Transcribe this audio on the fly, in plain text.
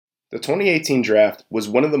The 2018 draft was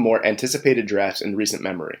one of the more anticipated drafts in recent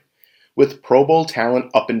memory, with Pro Bowl talent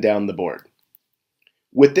up and down the board.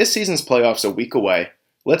 With this season's playoffs a week away,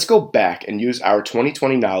 let's go back and use our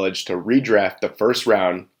 2020 knowledge to redraft the first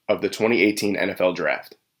round of the 2018 NFL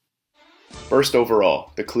Draft. First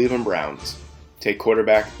overall, the Cleveland Browns take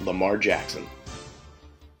quarterback Lamar Jackson.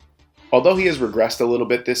 Although he has regressed a little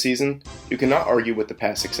bit this season, you cannot argue with the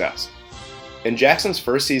past success. In Jackson's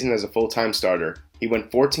first season as a full-time starter, he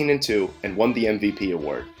went 14-2 and won the MVP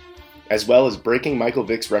award, as well as breaking Michael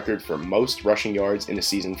Vick's record for most rushing yards in a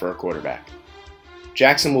season for a quarterback.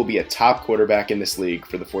 Jackson will be a top quarterback in this league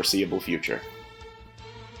for the foreseeable future.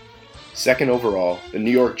 Second overall, the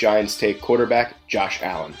New York Giants take quarterback Josh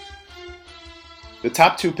Allen. The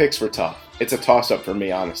top two picks were tough. It's a toss-up for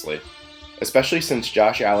me, honestly, especially since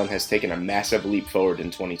Josh Allen has taken a massive leap forward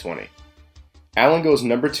in 2020. Allen goes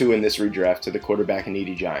number 2 in this redraft to the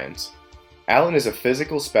quarterback-needy Giants. Allen is a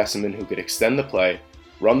physical specimen who could extend the play,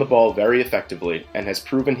 run the ball very effectively, and has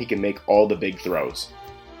proven he can make all the big throws.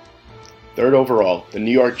 Third overall, the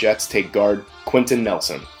New York Jets take guard Quenton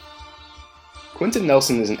Nelson. Quenton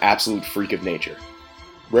Nelson is an absolute freak of nature.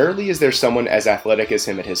 Rarely is there someone as athletic as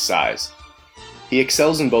him at his size. He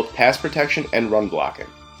excels in both pass protection and run blocking.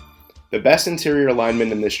 The best interior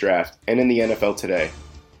lineman in this draft, and in the NFL today,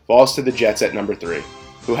 falls to the Jets at number 3,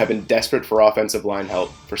 who have been desperate for offensive line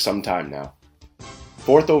help for some time now.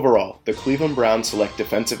 Fourth overall, the Cleveland Browns select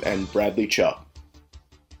defensive end Bradley Chubb.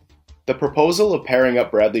 The proposal of pairing up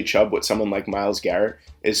Bradley Chubb with someone like Myles Garrett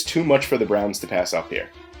is too much for the Browns to pass up here.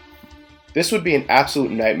 This would be an absolute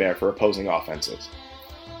nightmare for opposing offenses.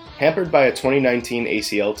 Hampered by a 2019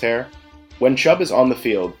 ACL tear, when Chubb is on the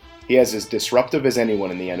field, he is as disruptive as anyone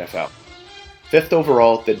in the NFL. Fifth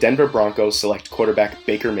overall, the Denver Broncos select quarterback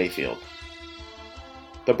Baker Mayfield.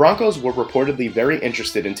 The Broncos were reportedly very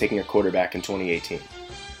interested in taking a quarterback in 2018,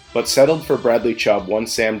 but settled for Bradley Chubb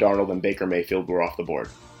once Sam Darnold and Baker Mayfield were off the board.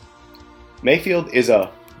 Mayfield is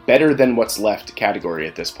a better than what's left category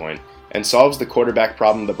at this point, and solves the quarterback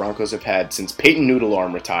problem the Broncos have had since Peyton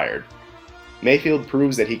Noodle-Arm retired. Mayfield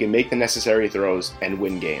proves that he can make the necessary throws and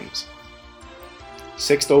win games.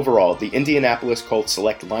 Sixth overall, the Indianapolis Colts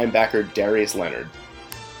select linebacker Darius Leonard.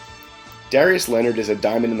 Darius Leonard is a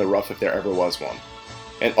diamond in the rough if there ever was one.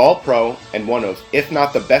 An all-pro and one of, if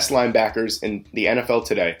not the best linebackers in the NFL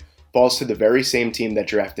today, falls to the very same team that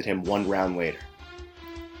drafted him one round later.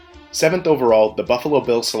 Seventh overall, the Buffalo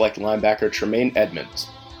Bills select linebacker Tremaine Edmunds.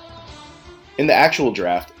 In the actual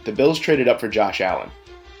draft, the Bills traded up for Josh Allen,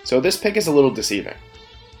 so this pick is a little deceiving.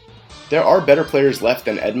 There are better players left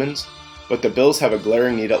than Edmunds, but the Bills have a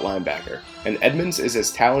glaring need at linebacker, and Edmunds is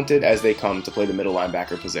as talented as they come to play the middle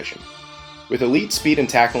linebacker position. With elite speed and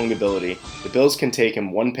tackling ability, the Bills can take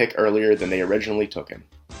him one pick earlier than they originally took him.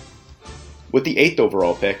 With the 8th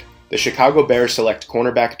overall pick, the Chicago Bears select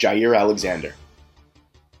cornerback Jaire Alexander.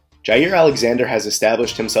 Jaire Alexander has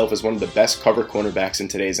established himself as one of the best cover cornerbacks in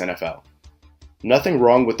today's NFL. Nothing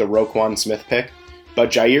wrong with the Roquan Smith pick,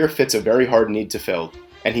 but Jaire fits a very hard need to fill,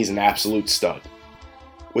 and he's an absolute stud.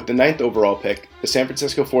 With the 9th overall pick, the San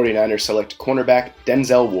Francisco 49ers select cornerback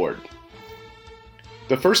Denzel Ward.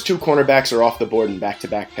 The first 2 cornerbacks are off the board in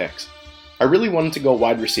back-to-back picks. I really wanted to go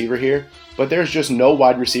wide receiver here, but there's just no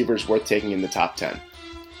wide receivers worth taking in the top 10.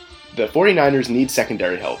 The 49ers need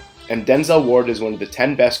secondary help, and Denzel Ward is one of the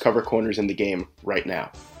 10 best cover corners in the game right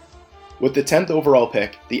now. With the 10th overall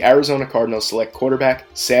pick, the Arizona Cardinals select quarterback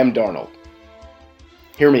Sam Darnold.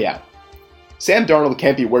 Hear me out. Sam Darnold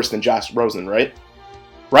can't be worse than Josh Rosen, right?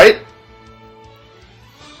 Right?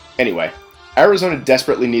 Anyway, Arizona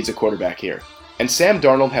desperately needs a quarterback here, and Sam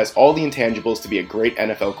Darnold has all the intangibles to be a great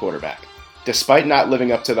NFL quarterback, despite not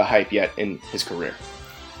living up to the hype yet in his career.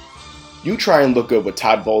 You try and look good with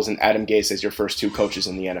Todd Bowles and Adam Gase as your first 2 coaches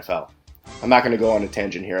in the NFL. I'm not going to go on a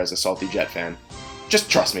tangent here as a salty Jet fan. Just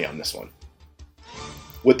trust me on this one.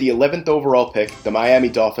 With the 11th overall pick, the Miami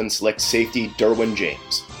Dolphins select safety Derwin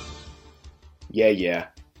James. Yeah.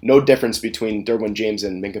 No difference between Derwin James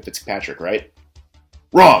and Minkah Fitzpatrick, right?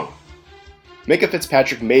 Wrong! Minkah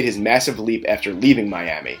Fitzpatrick made his massive leap after leaving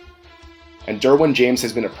Miami, and Derwin James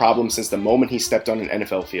has been a problem since the moment he stepped on an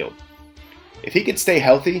NFL field. If he could stay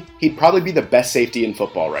healthy, he'd probably be the best safety in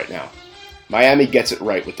football right now. Miami gets it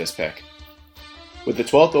right with this pick. With the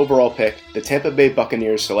 12th overall pick, the Tampa Bay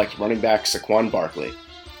Buccaneers select running back Saquon Barkley.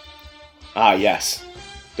 Ah yes,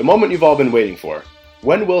 the moment you've all been waiting for.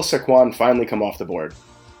 When will Saquon finally come off the board?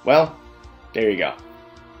 Well, there you go.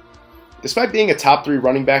 Despite being a top 3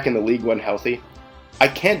 running back in the league when healthy, I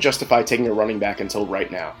can't justify taking a running back until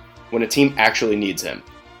right now, when a team actually needs him.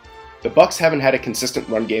 The Bucs haven't had a consistent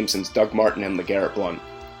run game since Doug Martin and LeGarrette Blount,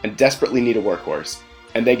 and desperately need a workhorse,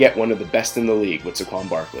 and they get one of the best in the league with Saquon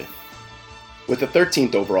Barkley. With the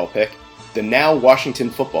 13th overall pick, the now Washington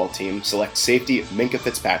football team selects safety Minkah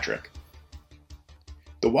Fitzpatrick.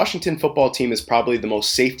 The Washington football team is probably the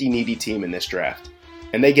most safety-needy team in this draft,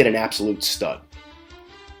 and they get an absolute stud.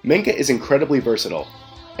 Minkah is incredibly versatile,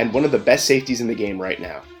 and one of the best safeties in the game right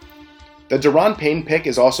now. The Daron Payne pick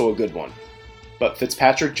is also a good one, but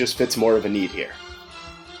Fitzpatrick just fits more of a need here.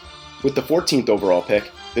 With the 14th overall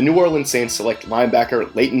pick, the New Orleans Saints select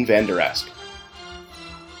linebacker Leighton Vander Esch.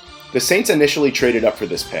 The Saints initially traded up for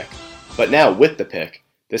this pick, but now with the pick,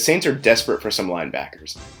 the Saints are desperate for some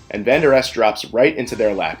linebackers, and Vander Esch drops right into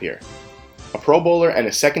their lap here. A Pro Bowler and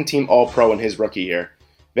a second-team All-Pro in his rookie year,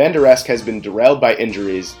 Vander Esch has been derailed by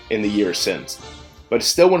injuries in the years since, but is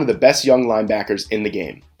still one of the best young linebackers in the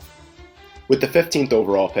game. With the 15th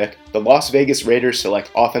overall pick, the Las Vegas Raiders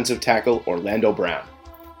select offensive tackle Orlando Brown.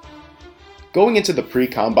 Going into the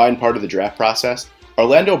pre-combine part of the draft process,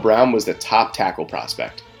 Orlando Brown was the top tackle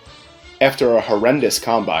prospect. After a horrendous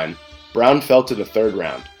combine, Brown fell to the 3rd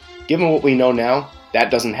round. Given what we know now,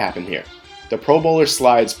 that doesn't happen here. The Pro Bowler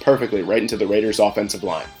slides perfectly right into the Raiders' offensive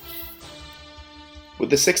line. With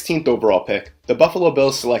the 16th overall pick, the Buffalo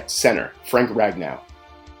Bills select center Frank Ragnow.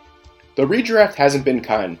 The redraft hasn't been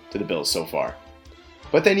kind to the Bills so far,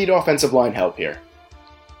 but they need offensive line help here.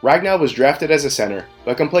 Ragnow was drafted as a center,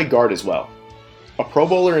 but can play guard as well. A Pro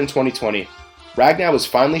Bowler in 2020, Ragnow is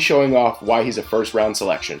finally showing off why he's a first-round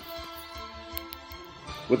selection.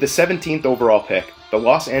 With the 17th overall pick, the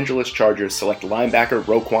Los Angeles Chargers select linebacker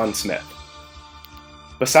Roquan Smith.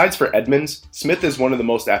 Besides for Edmonds, Smith is one of the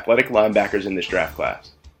most athletic linebackers in this draft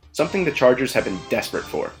class, something the Chargers have been desperate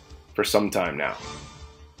for some time now.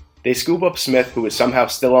 They scoop up Smith, who is somehow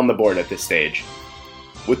still on the board at this stage.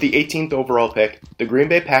 With the 18th overall pick, the Green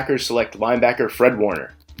Bay Packers select linebacker Fred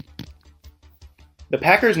Warner. The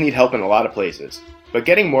Packers need help in a lot of places, but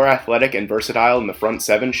getting more athletic and versatile in the front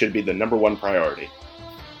 7 should be the number one priority.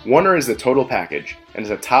 Warner is the total package, and is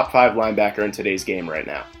a top 5 linebacker in today's game right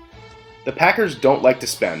now. The Packers don't like to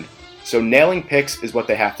spend, so nailing picks is what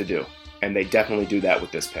they have to do, and they definitely do that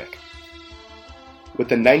with this pick. With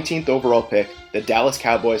the 19th overall pick, the Dallas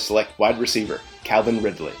Cowboys select wide receiver Calvin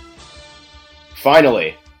Ridley.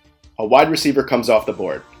 Finally, a wide receiver comes off the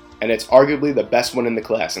board, and it's arguably the best one in the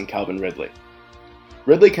class in Calvin Ridley.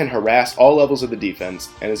 Ridley can harass all levels of the defense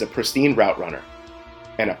and is a pristine route runner,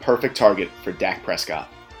 and a perfect target for Dak Prescott.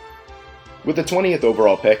 With the 20th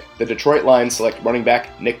overall pick, the Detroit Lions select running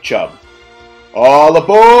back Nick Chubb. All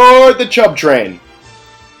aboard the Chubb train!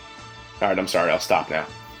 Alright, I'm sorry, I'll stop now.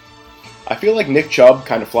 I feel like Nick Chubb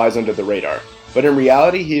kind of flies under the radar, but in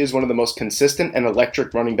reality he is one of the most consistent and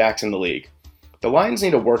electric running backs in the league. The Lions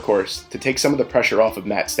need a workhorse to take some of the pressure off of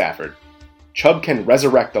Matt Stafford. Chubb can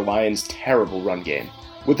resurrect the Lions' terrible run game.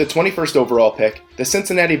 With the 21st overall pick, the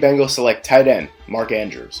Cincinnati Bengals select tight end Mark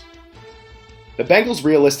Andrews. The Bengals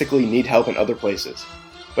realistically need help in other places,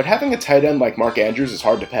 but having a tight end like Mark Andrews is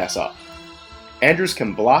hard to pass up. Andrews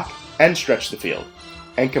can block and stretch the field,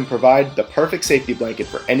 and can provide the perfect safety blanket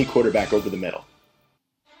for any quarterback over the middle.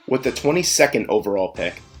 With the 22nd overall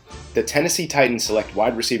pick, the Tennessee Titans select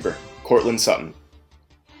wide receiver Courtland Sutton.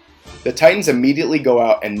 The Titans immediately go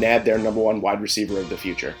out and nab their number one wide receiver of the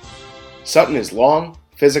future. Sutton is long,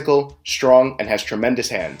 physical, strong, and has tremendous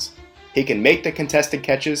hands. He can make the contested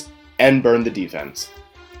catches and burn the defense.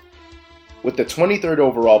 With the 23rd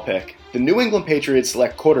overall pick, the New England Patriots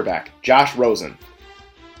select quarterback Josh Rosen.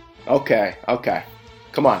 Okay.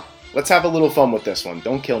 Come on, let's have a little fun with this one.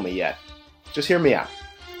 Don't kill me yet. Just hear me out.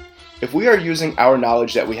 If we are using our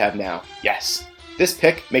knowledge that we have now, yes, this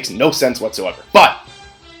pick makes no sense whatsoever. But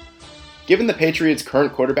given the Patriots'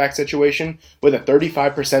 current quarterback situation with a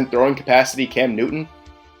 35% throwing capacity Cam Newton,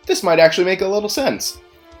 this might actually make a little sense.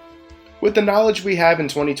 With the knowledge we have in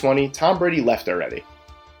 2020, Tom Brady left already.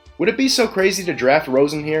 Would it be so crazy to draft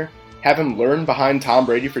Rosen here, have him learn behind Tom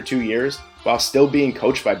Brady for 2 years, while still being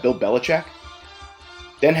coached by Bill Belichick?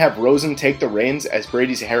 Then have Rosen take the reins as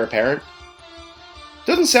Brady's heir apparent?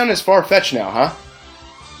 Doesn't sound as far-fetched now, huh?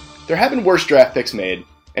 There have been worse draft picks made,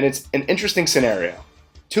 and it's an interesting scenario.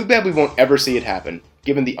 Too bad we won't ever see it happen,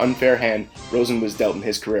 given the unfair hand Rosen was dealt in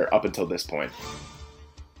his career up until this point.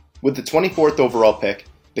 With the 24th overall pick,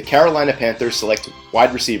 the Carolina Panthers select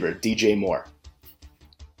wide receiver DJ Moore.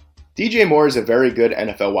 DJ Moore is a very good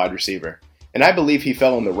NFL wide receiver, and I believe he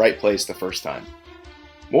fell in the right place the first time.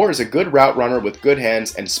 Moore is a good route runner with good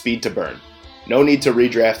hands and speed to burn. No need to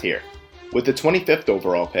redraft here. With the 25th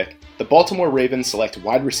overall pick, the Baltimore Ravens select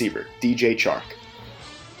wide receiver DJ Chark.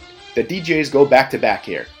 The DJs go back-to-back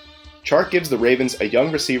here. Chark gives the Ravens a young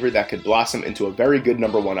receiver that could blossom into a very good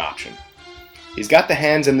number one option. He's got the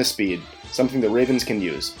hands and the speed, something the Ravens can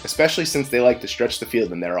use, especially since they like to stretch the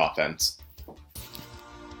field in their offense.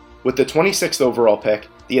 With the 26th overall pick,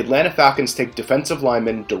 the Atlanta Falcons take defensive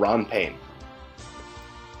lineman Daron Payne.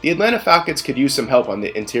 The Atlanta Falcons could use some help on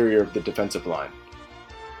the interior of the defensive line.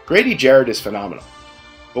 Grady Jarrett is phenomenal,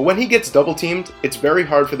 but when he gets double-teamed, it's very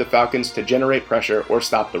hard for the Falcons to generate pressure or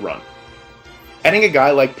stop the run. Adding a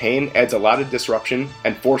guy like Payne adds a lot of disruption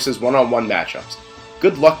and forces one-on-one matchups.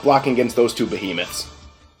 Good luck blocking against those two behemoths.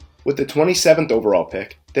 With the 27th overall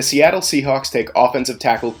pick, the Seattle Seahawks take offensive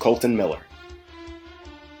tackle Kolton Miller.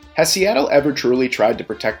 Has Seattle ever truly tried to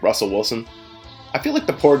protect Russell Wilson? I feel like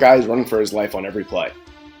the poor guy is running for his life on every play.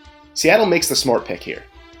 Seattle makes the smart pick here.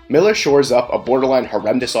 Miller shores up a borderline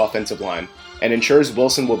horrendous offensive line and ensures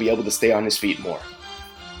Wilson will be able to stay on his feet more.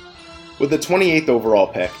 With the 28th overall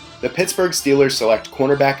pick, the Pittsburgh Steelers select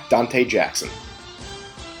cornerback Dante Jackson.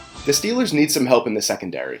 The Steelers need some help in the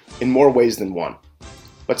secondary, in more ways than one.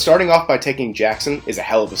 But starting off by taking Jackson is a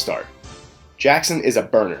hell of a start. Jackson is a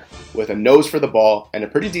burner, with a nose for the ball and a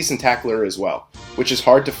pretty decent tackler as well, which is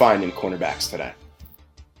hard to find in cornerbacks today.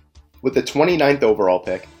 With the 29th overall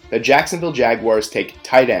pick, the Jacksonville Jaguars take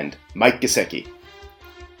tight end Mike Gesicki.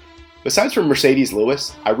 Besides from Mercedes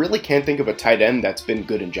Lewis, I really can't think of a tight end that's been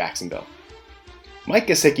good in Jacksonville. Mike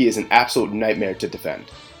Gesicki is an absolute nightmare to defend.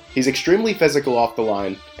 He's extremely physical off the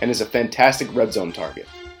line and is a fantastic red zone target.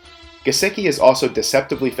 Gesicki is also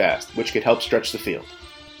deceptively fast, which could help stretch the field.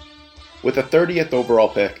 With the 30th overall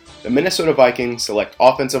pick, the Minnesota Vikings select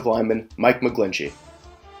offensive lineman Mike McGlinchey.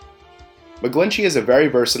 McGlinchey is a very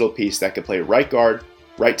versatile piece that could play right guard,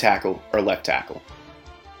 right tackle, or left tackle.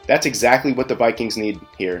 That's exactly what the Vikings need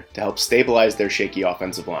here to help stabilize their shaky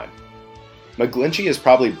offensive line. McGlinchey is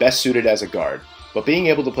probably best suited as a guard, but being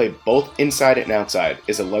able to play both inside and outside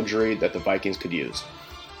is a luxury that the Vikings could use.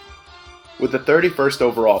 With the 31st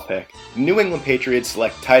overall pick, the New England Patriots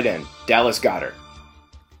select tight end Dallas Goedert.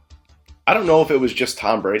 I don't know if it was just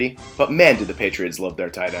Tom Brady, but man did the Patriots love their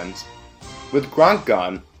tight ends. With Gronk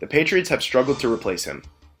gone, the Patriots have struggled to replace him.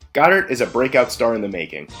 Goedert is a breakout star in the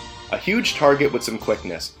making. A huge target with some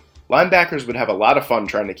quickness, linebackers would have a lot of fun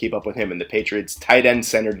trying to keep up with him in the Patriots' tight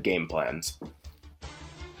end-centered game plans.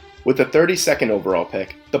 With the 32nd overall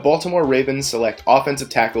pick, the Baltimore Ravens select offensive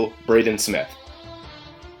tackle Braden Smith.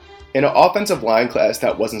 In an offensive line class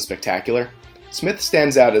that wasn't spectacular, Smith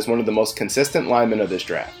stands out as one of the most consistent linemen of this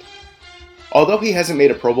draft. Although he hasn't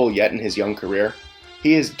made a Pro Bowl yet in his young career,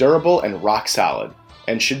 he is durable and rock solid,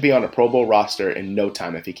 and should be on a Pro Bowl roster in no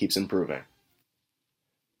time if he keeps improving.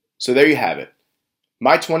 So there you have it,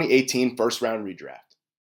 my 2018 first round redraft.